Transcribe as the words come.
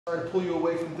Sorry to pull you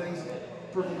away from things,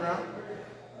 Proving Ground.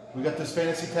 We got this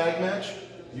fantasy tag match.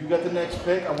 You got the next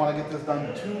pick. I want to get this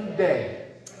done today.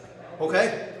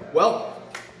 Okay, well,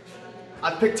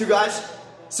 I've picked two guys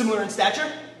similar in stature.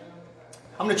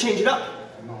 I'm gonna change it up.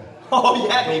 No. Oh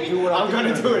yeah, baby. I'm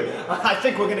gonna do it. it. I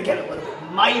think we're gonna get a little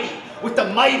bit mighty with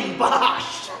the mighty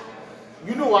Bosch.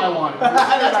 You know I wanted.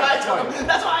 That's why I took him.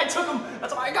 That's why I took him.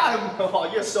 That's why I got him.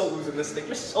 Oh, you're so losing this thing.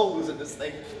 You're so losing this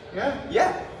thing. Yeah?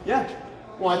 Yeah, yeah.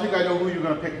 Well, I think I know who you're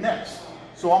going to pick next.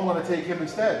 So I'm going to take him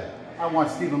instead. I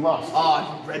want Stephen Lust.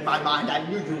 Oh, you read my mind. I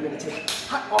knew you were going to take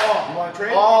him. Oh, you want to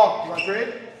trade? Oh. You want to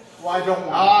trade? Well, I don't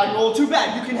want to. Well, too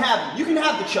bad. You can have him. You can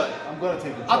have the chud. I'm going to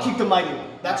take the chud. I'll keep the mighty one.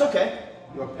 That's okay.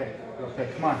 Your pick. Your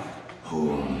pick. Come on.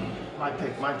 My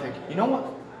pick. My pick. You know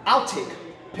what? I'll take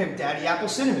Pimp Daddy Apple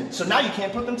Cinnamon. So now you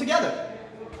can't put them together.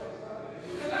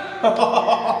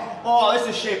 Oh, this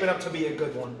is shaping up to be a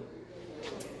good one.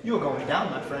 You were going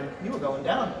down, my friend. You were going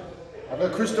down. I've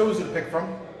got Chris Dozer to pick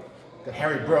from. Got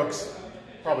Harry Brooks.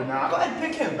 Probably not. Go ahead and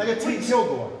pick him. I got T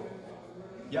Kilgore.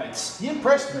 Yikes. He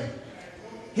impressed me.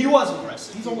 He was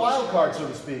impressive. He's a wild card, so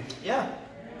to speak. Yeah.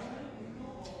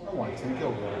 I want Tim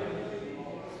Kilgore.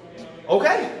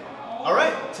 Okay. All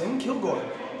right. Tim Kilgore.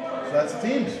 So that's the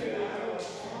teams.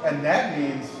 And that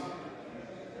means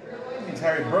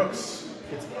Harry Brooks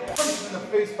gets punched in the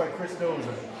face by Chris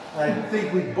Dozer. And I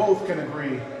think we both can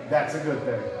agree that's a good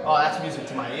thing. Oh, that's music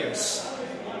to my ears.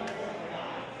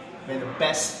 May the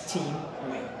best team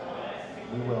win.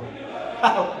 We will.